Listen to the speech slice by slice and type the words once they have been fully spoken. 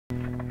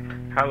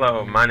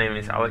Hello, my name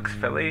is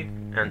AlexFili,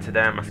 and today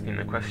I'm asking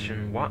the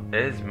question, what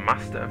is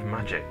Master of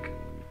Magic?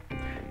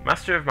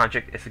 Master of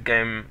Magic is a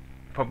game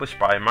published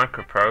by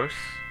Microprose,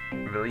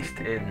 released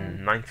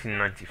in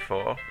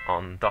 1994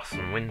 on DOS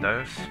and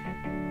Windows.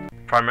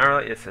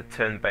 Primarily it's a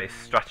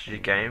turn-based strategy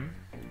game.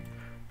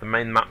 The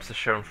main maps are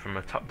shown from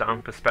a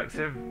top-down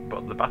perspective,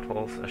 but the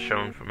battles are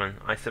shown from an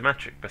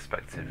isometric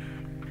perspective.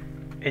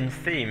 In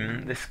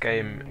theme, this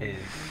game is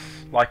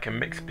like a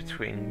mix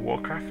between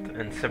Warcraft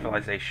and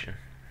Civilization.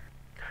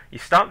 You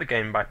start the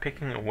game by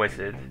picking a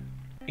wizard.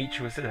 Each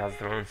wizard has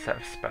their own set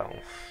of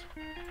spells.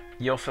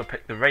 You also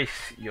pick the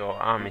race your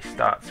army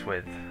starts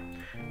with,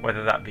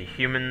 whether that be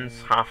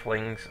humans,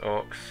 halflings,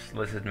 orcs,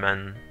 lizard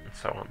men, and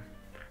so on.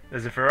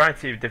 There's a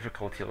variety of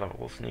difficulty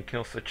levels, and you can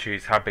also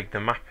choose how big the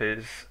map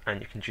is,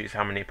 and you can choose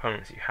how many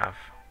opponents you have.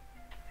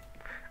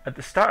 At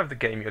the start of the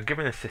game you're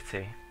given a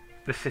city.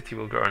 This city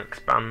will grow and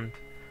expand,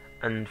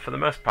 and for the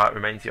most part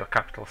remains your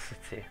capital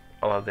city,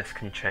 although this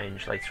can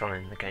change later on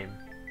in the game.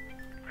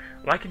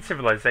 Like in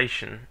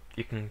Civilization,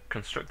 you can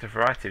construct a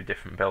variety of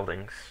different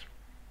buildings.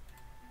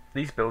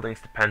 These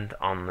buildings depend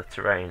on the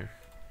terrain.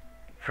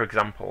 For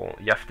example,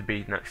 you have to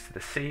be next to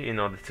the sea in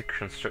order to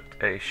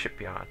construct a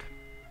shipyard.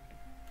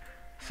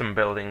 Some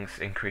buildings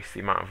increase the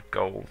amount of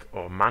gold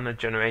or mana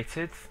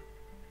generated.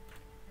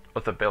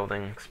 Other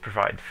buildings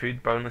provide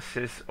food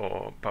bonuses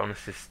or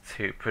bonuses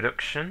to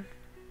production.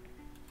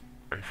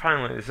 And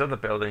finally, there's other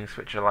buildings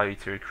which allow you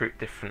to recruit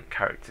different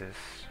characters.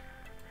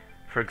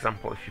 For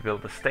example, if you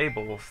build the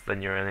stables,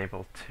 then you're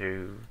enabled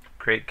to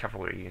create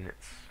cavalry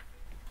units.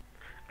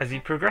 As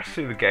you progress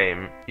through the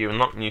game, you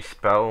unlock new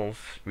spells,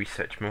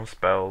 research more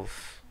spells,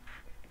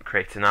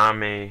 create an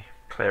army,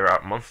 clear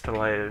out monster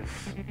layers,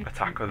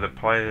 attack other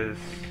players,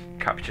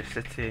 capture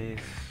cities,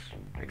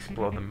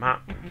 explore the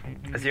map.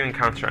 As you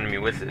encounter enemy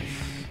wizards,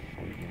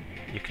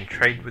 you can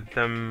trade with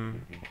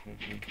them,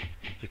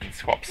 you can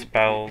swap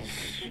spells,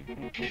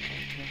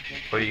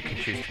 or you can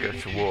choose to go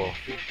to war.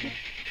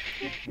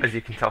 As you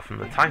can tell from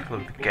the title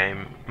of the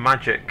game,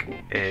 magic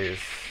is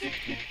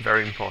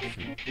very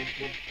important.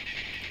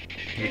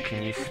 You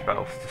can use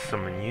spells to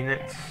summon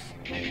units,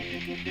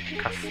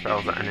 cast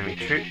spells at enemy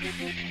troops,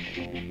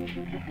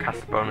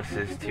 cast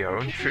bonuses to your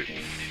own troops,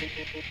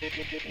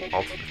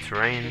 alter the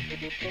terrain,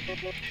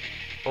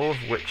 all of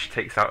which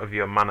takes out of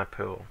your mana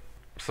pool.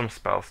 Some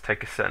spells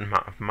take a certain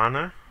amount of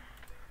mana,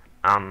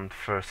 and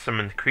for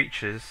summoned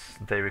creatures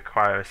they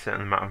require a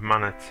certain amount of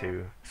mana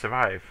to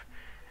survive.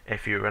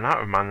 If you run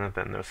out of mana,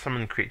 then those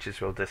summoned creatures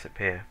will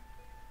disappear.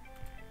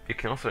 You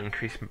can also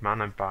increase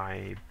mana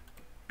by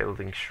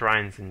building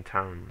shrines in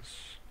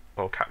towns,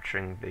 or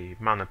capturing the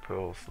mana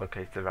pools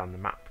located around the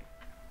map.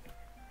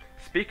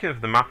 Speaking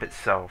of the map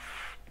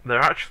itself, there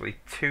are actually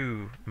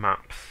two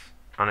maps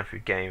on every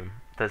game.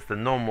 There's the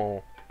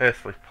normal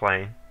earthly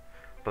plane,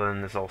 but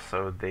then there's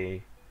also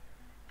the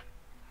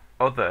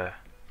other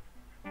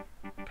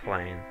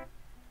plane.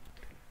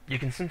 You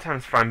can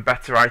sometimes find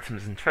better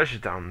items and treasure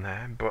down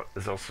there, but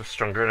there's also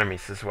stronger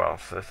enemies as well,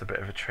 so it's a bit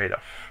of a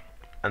trade-off.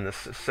 And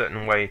there's a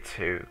certain way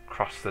to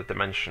cross the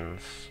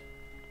dimensions,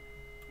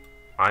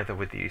 either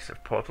with the use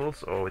of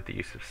portals or with the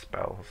use of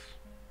spells.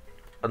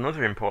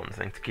 Another important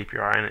thing to keep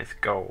your eye on is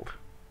gold.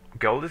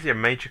 Gold is your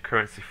major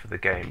currency for the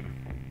game.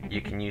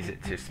 You can use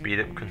it to speed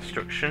up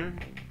construction,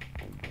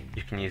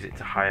 you can use it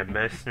to hire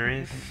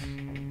mercenaries,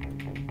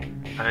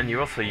 and you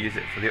also use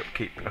it for the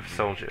upkeep of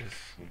soldiers.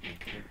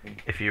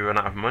 If you run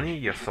out of money,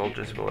 your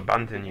soldiers will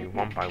abandon you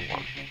one by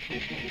one.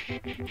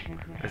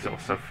 There's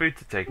also food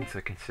to take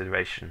into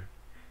consideration.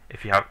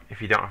 If you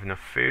don't have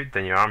enough food,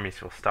 then your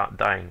armies will start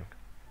dying.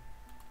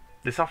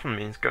 This often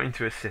means going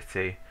to a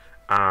city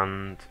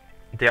and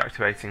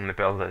deactivating the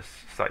builders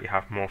so that you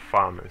have more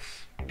farmers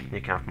and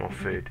you can have more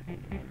food.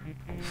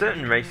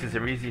 Certain races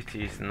are easier to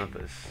use than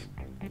others.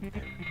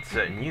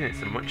 Certain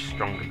units are much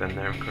stronger than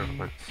their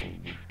equivalents.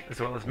 As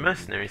well as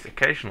mercenaries,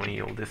 occasionally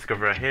you'll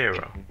discover a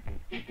hero.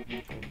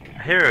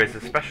 A hero is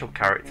a special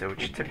character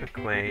which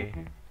typically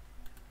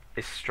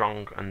is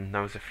strong and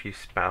knows a few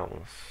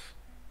spells.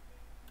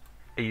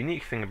 A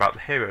unique thing about the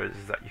heroes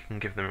is that you can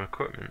give them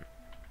equipment,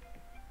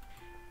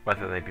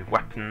 whether they be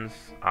weapons,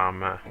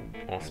 armour,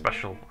 or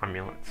special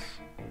amulets.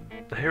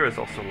 The heroes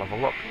also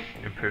level up,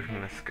 improving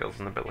their skills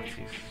and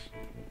abilities.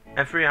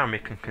 Every army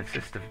can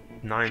consist of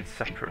 9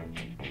 separate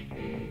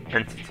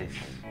entities.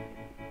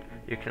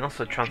 You can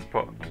also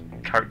transport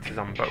characters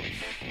on boats.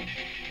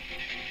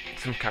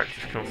 Some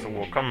characters can also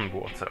walk on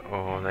water,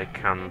 or they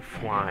can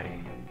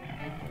fly.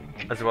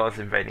 As well as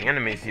invading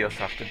enemies, you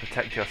also have to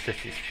protect your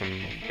cities from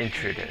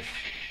intruders.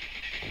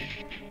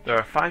 There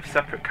are 5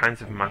 separate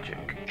kinds of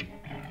magic.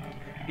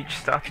 Each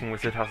starting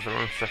wizard has their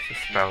own set of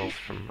spells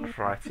from a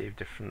variety of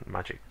different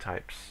magic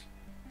types.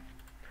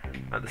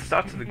 At the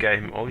start of the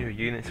game, all your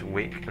units are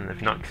weak and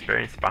they've not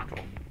experienced battle.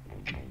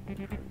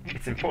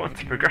 It's important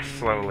to progress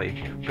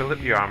slowly, build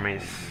up your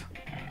armies,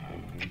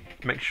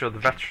 make sure the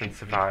veterans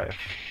survive,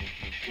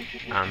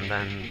 and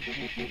then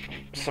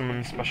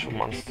summon special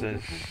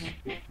monsters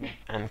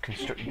and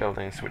construct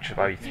buildings which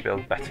allow you to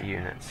build better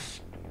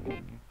units.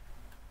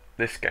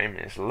 This game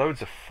is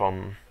loads of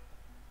fun,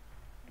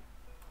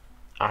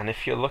 and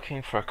if you're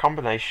looking for a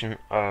combination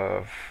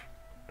of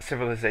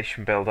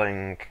civilization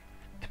building,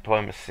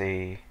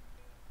 diplomacy,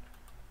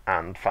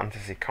 and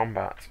fantasy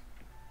combat,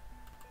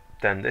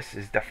 then this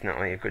is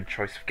definitely a good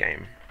choice of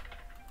game,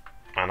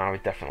 and I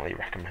would definitely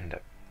recommend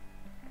it.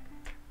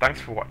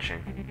 Thanks for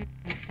watching.